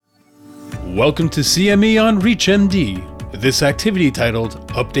Welcome to CME on ReachMD. This activity titled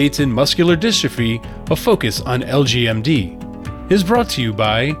Updates in Muscular Dystrophy, a focus on LGMD, is brought to you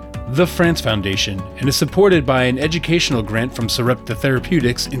by the France Foundation and is supported by an educational grant from Sarepta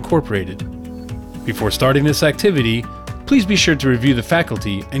Therapeutics Incorporated. Before starting this activity, please be sure to review the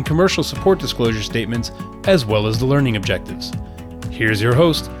faculty and commercial support disclosure statements as well as the learning objectives. Here's your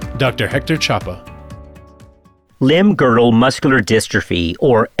host, Dr. Hector Chapa. Limb-girdle muscular dystrophy,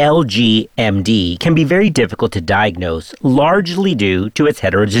 or LGMD, can be very difficult to diagnose, largely due to its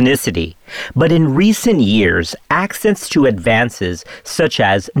heterogeneity. But in recent years, access to advances such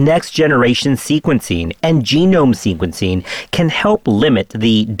as next-generation sequencing and genome sequencing can help limit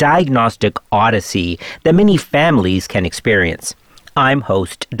the diagnostic odyssey that many families can experience. I'm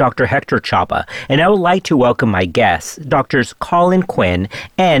host Dr. Hector Chapa, and I would like to welcome my guests, Drs. Colin Quinn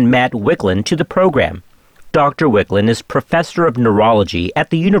and Matt Wicklund, to the program. Dr. Wicklund is professor of neurology at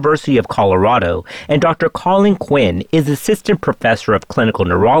the University of Colorado, and Dr. Colin Quinn is assistant professor of clinical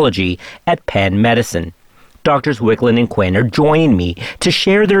neurology at Penn Medicine. Drs. Wicklund and Quinn are joining me to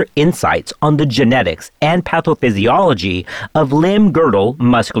share their insights on the genetics and pathophysiology of limb-girdle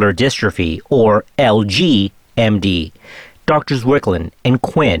muscular dystrophy, or LGMD. Drs. Wicklund and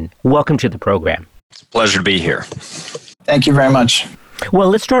Quinn, welcome to the program. It's a pleasure to be here. Thank you very much. Well,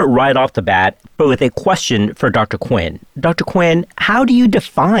 let's start right off the bat with a question for Dr. Quinn. Dr. Quinn, how do you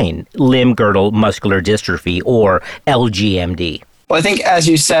define limb-girdle muscular dystrophy, or LGMD? Well, I think as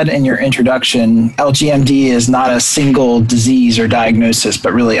you said in your introduction, LGMD is not a single disease or diagnosis,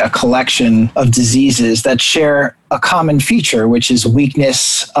 but really a collection of diseases that share a common feature, which is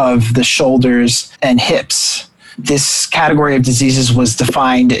weakness of the shoulders and hips. This category of diseases was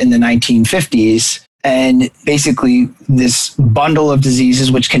defined in the 1950s. And basically, this bundle of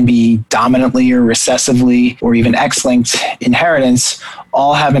diseases, which can be dominantly or recessively or even X-linked inheritance,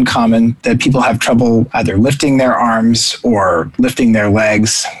 all have in common that people have trouble either lifting their arms or lifting their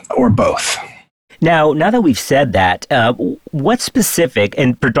legs or both. Now that we've said that, what specific,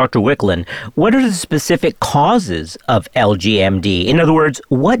 and for Dr. Wicklund, what are the specific causes of LGMD? In other words,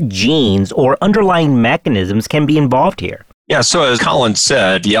 what genes or underlying mechanisms can be involved here? Yeah, so as Colin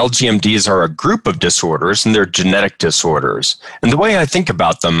said, the LGMDs are a group of disorders, and they're genetic disorders. And the way I think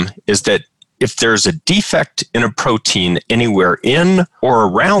about them is that if there's a defect in a protein anywhere in or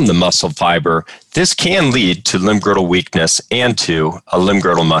around the muscle fiber, this can lead to limb-girdle weakness and to a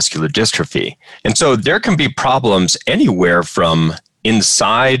limb-girdle muscular dystrophy. And so there can be problems anywhere from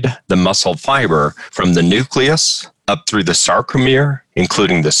inside the muscle fiber, from the nucleus up through the sarcomere,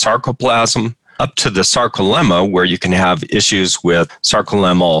 including the sarcoplasm, up to the sarcolemma, where you can have issues with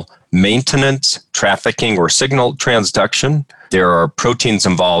sarcolemmal maintenance, trafficking, or signal transduction. There are proteins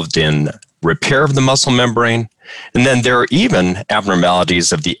involved in repair of the muscle membrane. And then there are even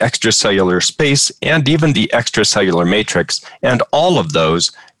abnormalities of the extracellular space and even the extracellular matrix. And all of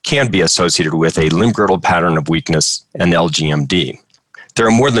those can be associated with a limb-girdle pattern of weakness and LGMD. There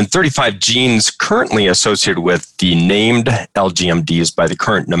are more than 35 genes currently associated with the named LGMDs by the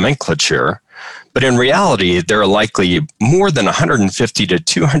current nomenclature. But in reality, there are likely more than 150 to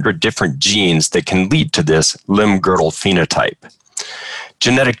 200 different genes that can lead to this limb-girdle phenotype.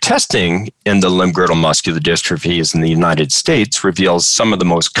 Genetic testing in the limb-girdle muscular dystrophies in the United States reveals some of the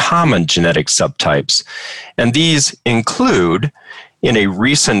most common genetic subtypes. And these include, in a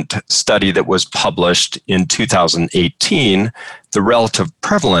recent study that was published in 2018, the relative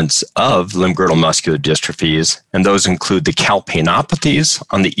prevalence of limb-girdle muscular dystrophies, and those include the calpainopathies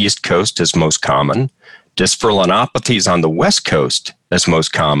on the East Coast as most common, dysferlinopathies on the West Coast as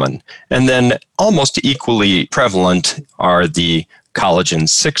most common, and then almost equally prevalent are the collagen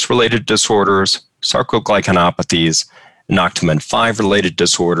 6 related disorders, sarcoglycanopathies, Noctamen 5 related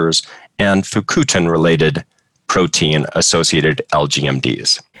disorders, and Fukutin related protein-associated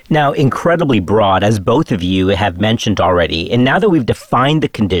LGMDs. Now, incredibly broad, as both of you have mentioned already, and now that we've defined the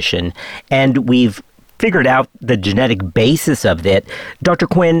condition and we've figured out the genetic basis of it, Dr.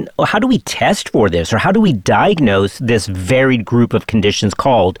 Quinn, how do we test for this, or how do we diagnose this varied group of conditions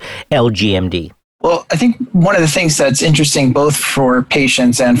called LGMD? Well, I think one of the things that's interesting both for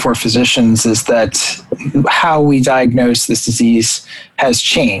patients and for physicians is that how we diagnose this disease has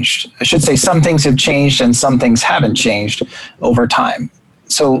changed. I should say some things have changed and some things haven't changed over time.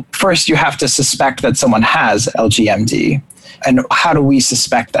 So first, you have to suspect that someone has LGMD. And how do we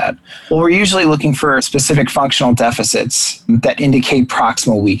suspect that? Well, we're usually looking for specific functional deficits that indicate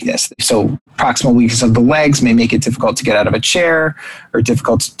proximal weakness. So proximal weakness of the legs may make it difficult to get out of a chair or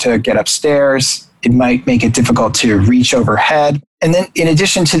difficult to get upstairs. It might make it difficult to reach overhead. And then in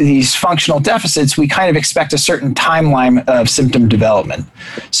addition to these functional deficits, we kind of expect a certain timeline of symptom development.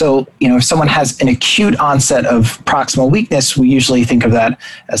 So, if someone has an acute onset of proximal weakness, we usually think of that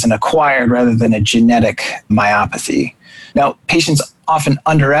as an acquired rather than a genetic myopathy. Now, patients often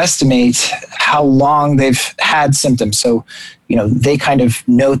underestimate how long they've had symptoms. So, they kind of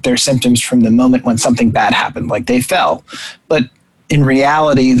note their symptoms from the moment when something bad happened, like they fell. But in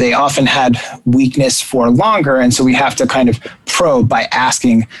reality, they often had weakness for longer, and so we have to kind of probe by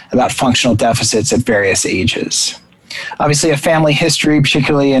asking about functional deficits at various ages. Obviously, a family history,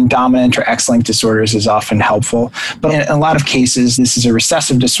 particularly in dominant or X-linked disorders, is often helpful, but in a lot of cases, this is a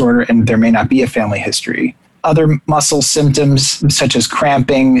recessive disorder and there may not be a family history. Other muscle symptoms, such as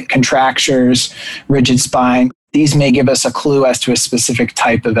cramping, contractures, rigid spine, these may give us a clue as to a specific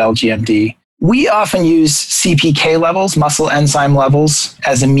type of LGMD. We often use CPK levels, muscle enzyme levels,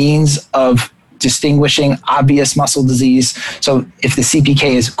 as a means of distinguishing obvious muscle disease. So if the CPK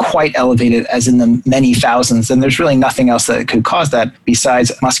is quite elevated, as in the many thousands, then there's really nothing else that could cause that besides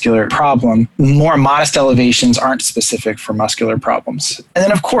a muscular problem. More modest elevations aren't specific for muscular problems. And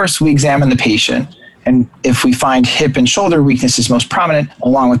then, of course, we examine the patient. And if we find hip and shoulder weakness is most prominent,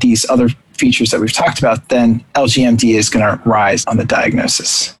 along with these other features that we've talked about, then LGMD is going to rise on the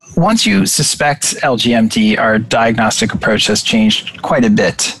diagnosis. Once you suspect LGMD, our diagnostic approach has changed quite a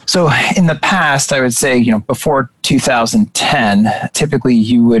bit. So in the past, I would say, before 2010, typically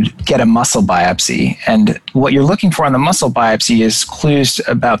you would get a muscle biopsy. And what you're looking for in the muscle biopsy is clues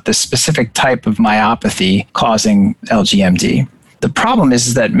about the specific type of myopathy causing LGMD. The problem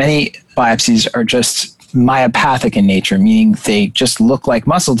is that many biopsies are just myopathic in nature, meaning they just look like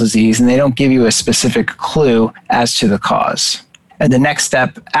muscle disease and they don't give you a specific clue as to the cause. And the next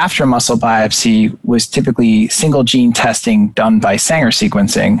step after muscle biopsy was typically single gene testing done by Sanger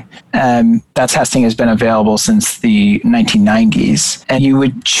sequencing. That testing has been available since the 1990s. And you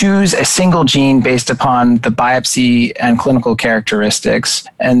would choose a single gene based upon the biopsy and clinical characteristics.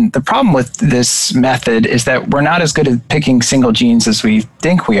 And the problem with this method is that we're not as good at picking single genes as we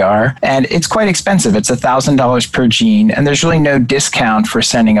think we are. And it's quite expensive. It's $1,000 per gene. And there's really no discount for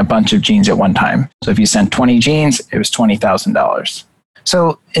sending a bunch of genes at one time. So if you sent 20 genes, it was $20,000.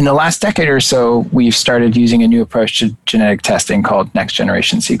 So in the last decade or so, we've started using a new approach to genetic testing called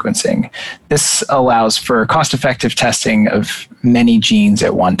next-generation sequencing. This allows for cost-effective testing of many genes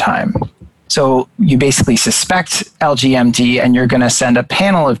at one time. So you basically suspect LGMD, and you're going to send a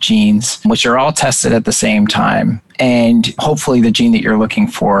panel of genes, which are all tested at the same time. And hopefully the gene that you're looking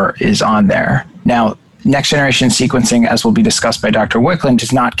for is on there. Now, next-generation sequencing, as will be discussed by Dr. Wicklund,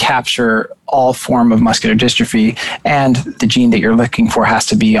 does not capture all form of muscular dystrophy, and the gene that you're looking for has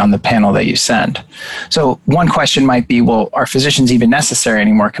to be on the panel that you send. So one question might be, well, are physicians even necessary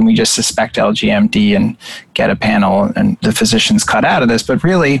anymore? Can we just suspect LGMD and get a panel and the physicians cut out of this? But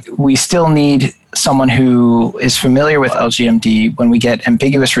really, we still need someone who is familiar with LGMD when we get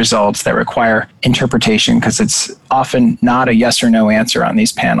ambiguous results that require interpretation, because it's often not a yes or no answer on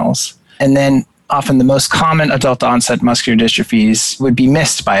these panels. And then often the most common adult onset muscular dystrophies would be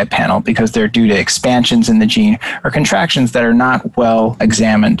missed by a panel because they're due to expansions in the gene or contractions that are not well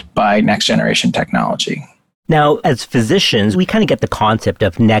examined by next generation technology. Now, as physicians, we kind of get the concept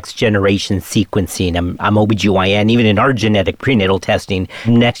of next-generation sequencing. I'm OBGYN. Even in our genetic prenatal testing,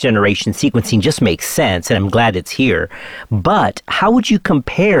 next-generation sequencing just makes sense, and I'm glad it's here. But how would you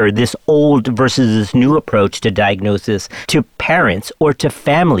compare this old versus this new approach to diagnosis to parents or to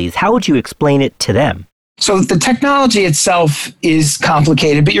families? How would you explain it to them? So the technology itself is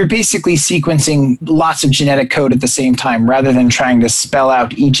complicated, but you're basically sequencing lots of genetic code at the same time rather than trying to spell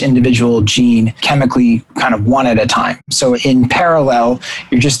out each individual gene chemically kind of one at a time. So in parallel,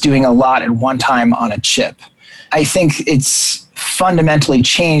 you're just doing a lot at one time on a chip. I think it's fundamentally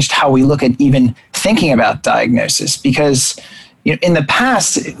changed how we look at even thinking about diagnosis, because in the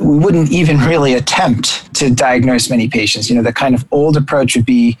past, we wouldn't even really attempt to diagnose many patients. The kind of old approach would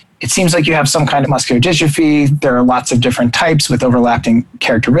be, it seems like you have some kind of muscular dystrophy. There are lots of different types with overlapping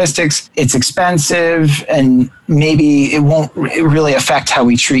characteristics. It's expensive, and maybe it won't really affect how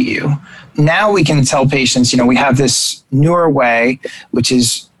we treat you. Now we can tell patients, we have this newer way, which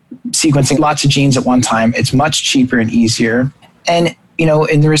is sequencing lots of genes at one time. It's much cheaper and easier. And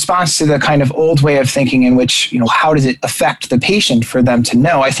in the response to the kind of old way of thinking in which, how does it affect the patient for them to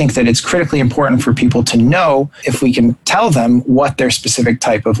know? I think that it's critically important for people to know if we can tell them what their specific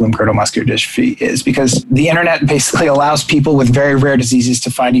type of limb-girdle muscular dystrophy is, because the internet basically allows people with very rare diseases to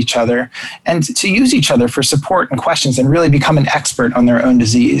find each other and to use each other for support and questions and really become an expert on their own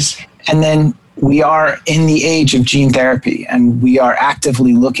disease. And then we are in the age of gene therapy, and we are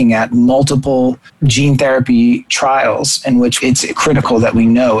actively looking at multiple gene therapy trials in which it's critical that we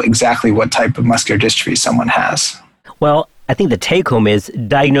know exactly what type of muscular dystrophy someone has. Well, I think the take home is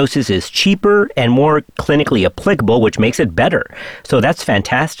diagnosis is cheaper and more clinically applicable, which makes it better. So that's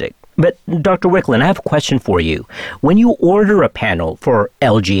fantastic. But Dr. Wicklund, I have a question for you. When you order a panel for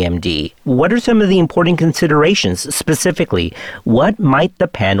LGMD, what are some of the important considerations? Specifically, what might the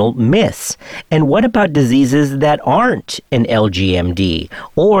panel miss? And what about diseases that aren't an LGMD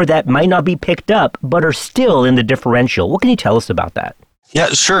or that might not be picked up but are still in the differential? What can you tell us about that? Yeah,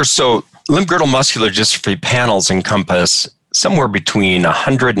 sure. So limb-girdle muscular dystrophy panels encompass somewhere between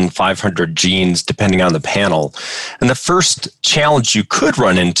 100 and 500 genes, depending on the panel. And the first challenge you could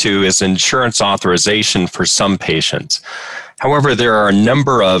run into is insurance authorization for some patients. However, there are a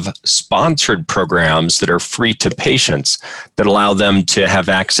number of sponsored programs that are free to patients that allow them to have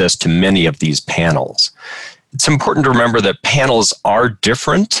access to many of these panels. It's important to remember that panels are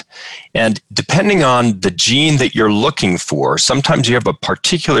different, and depending on the gene that you're looking for, sometimes you have a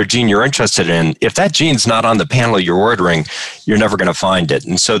particular gene you're interested in. If that gene's not on the panel you're ordering, you're never going to find it.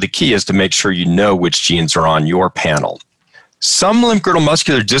 And so the key is to make sure you know which genes are on your panel. Some limb-girdle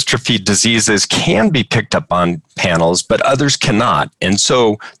muscular dystrophy diseases can be picked up on panels, but others cannot. And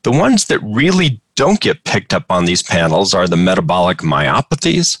so the ones that really don't get picked up on these panels are the metabolic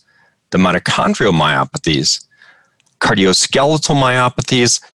myopathies, the mitochondrial myopathies, cardioskeletal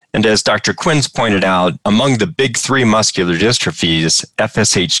myopathies, and as Dr. Quinn's pointed out, among the big three muscular dystrophies,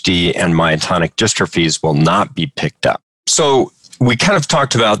 FSHD and myotonic dystrophies will not be picked up. So we kind of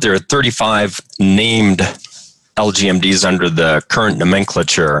talked about there are 35 named LGMDs under the current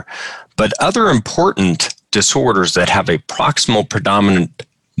nomenclature, but other important disorders that have a proximal predominant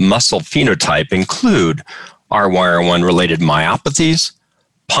muscle phenotype include RYR1-related myopathies,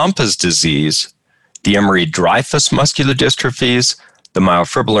 Pompe's disease, the Emery-Dreifuss muscular dystrophies, the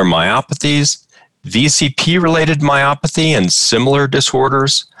myofibrillar myopathies, VCP-related myopathy and similar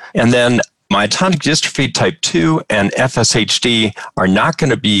disorders, and then myotonic dystrophy type 2 and FSHD are not going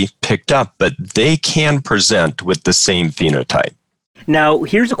to be picked up, but they can present with the same phenotype. Now,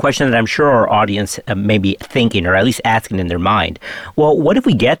 here's a question that I'm sure our audience may be thinking, or at least asking in their mind. Well, what if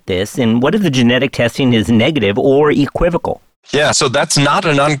we get this, and what if the genetic testing is negative or equivocal? Yeah, so that's not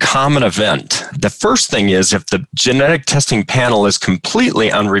an uncommon event. The first thing is if the genetic testing panel is completely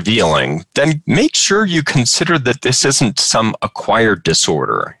unrevealing, then make sure you consider that this isn't some acquired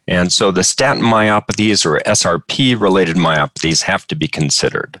disorder. And so the statin myopathies or SRP-related myopathies have to be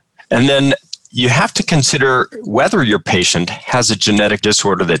considered. And then you have to consider whether your patient has a genetic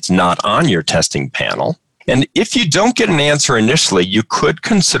disorder that's not on your testing panel. And if you don't get an answer initially, you could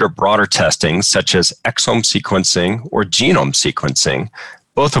consider broader testing such as exome sequencing or genome sequencing,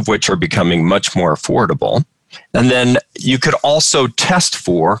 both of which are becoming much more affordable. And then you could also test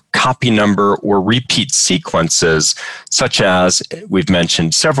for copy number or repeat sequences, such as we've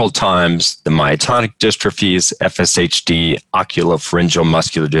mentioned several times, the myotonic dystrophies, FSHD, oculopharyngeal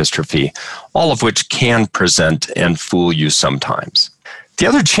muscular dystrophy, all of which can present and fool you sometimes. The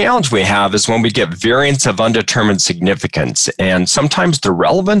other challenge we have is when we get variants of undetermined significance, and sometimes they're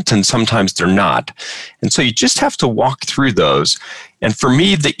relevant and sometimes they're not. And so you just have to walk through those. And for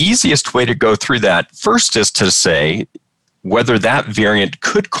me, the easiest way to go through that first is to say whether that variant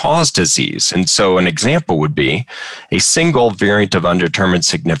could cause disease. And so an example would be a single variant of undetermined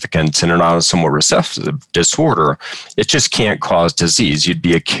significance in an autosomal recessive disorder. It just can't cause disease. You'd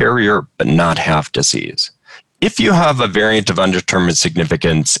be a carrier but not have disease. If you have a variant of undetermined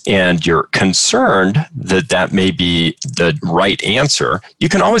significance and you're concerned that that may be the right answer, you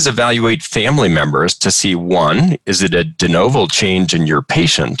can always evaluate family members to see, one, is it a de novo change in your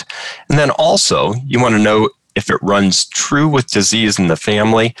patient? And then also, you want to know if it runs true with disease in the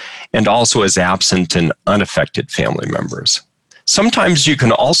family and also is absent in unaffected family members. Sometimes you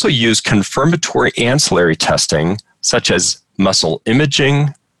can also use confirmatory ancillary testing, such as muscle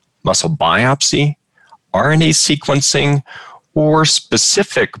imaging, muscle biopsy, RNA sequencing, or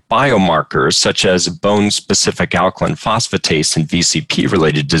specific biomarkers such as bone-specific alkaline phosphatase and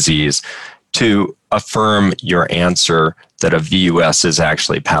VCP-related disease to affirm your answer that a VUS is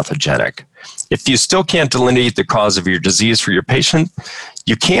actually pathogenic. If you still can't delineate the cause of your disease for your patient,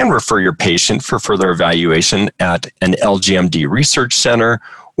 you can refer your patient for further evaluation at an LGMD research center,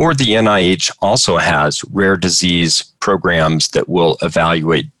 or the NIH also has rare disease programs that will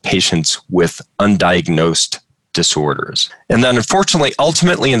evaluate patients with undiagnosed disorders. And then unfortunately,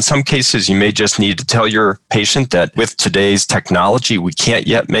 ultimately, in some cases, you may just need to tell your patient that with today's technology, we can't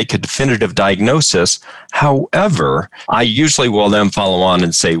yet make a definitive diagnosis. However, I usually will then follow on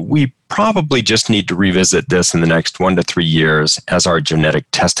and say, we probably just need to revisit this in the next 1 to 3 years as our genetic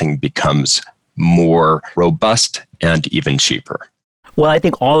testing becomes more robust and even cheaper. Well, I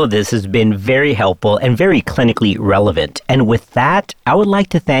think all of this has been very helpful and very clinically relevant. And with that, I would like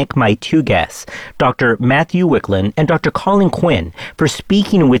to thank my two guests, Dr. Matthew Wicklund and Dr. Colin Quinn, for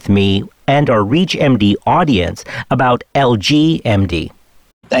speaking with me and our ReachMD audience about LGMD.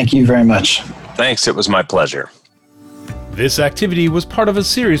 Thank you very much. Thanks. It was my pleasure. This activity was part of a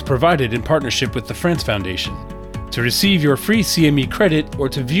series provided in partnership with the France Foundation. To receive your free CME credit or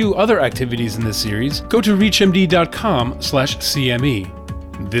to view other activities in this series, go to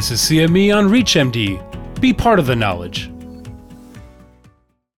reachmd.com/CME. This is CME on ReachMD. Be part of the knowledge.